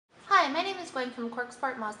my name is Gwen from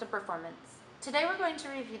CorkSport Mazda Performance. Today we're going to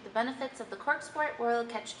review the benefits of the CorkSport oil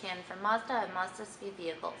catch can from Mazda and Mazdaspeed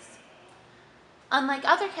vehicles. Unlike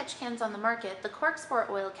other catch cans on the market, the CorkSport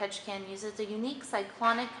oil catch can uses a unique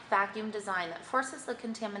cyclonic vacuum design that forces the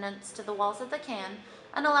contaminants to the walls of the can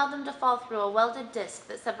and allow them to fall through a welded disc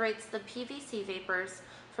that separates the PVC vapors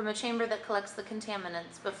from a chamber that collects the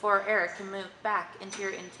contaminants before air can move back into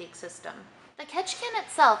your intake system. The catch can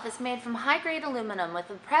itself is made from high-grade aluminum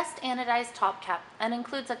with a pressed anodized top cap and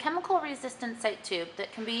includes a chemical-resistant sight tube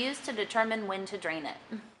that can be used to determine when to drain it.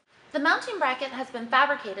 The mounting bracket has been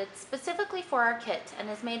fabricated specifically for our kit and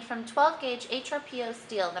is made from 12-gauge HRPO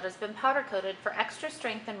steel that has been powder-coated for extra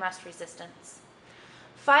strength and rust resistance.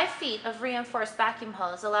 5 feet of reinforced vacuum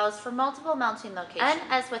hose allows for multiple mounting locations. And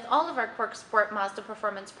as with all of our CorkSport Mazda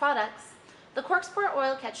Performance products, the CorkSport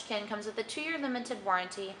oil catch can comes with a 2-year limited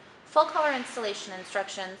warranty, full color installation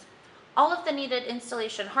instructions, all of the needed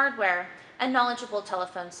installation hardware, and knowledgeable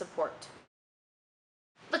telephone support.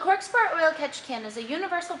 The CorkSport oil catch can is a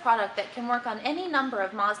universal product that can work on any number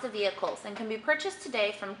of Mazda vehicles and can be purchased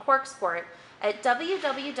today from CorkSport at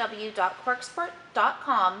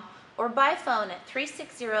www.corksport.com or by phone at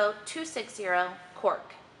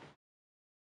 360-260-CORK.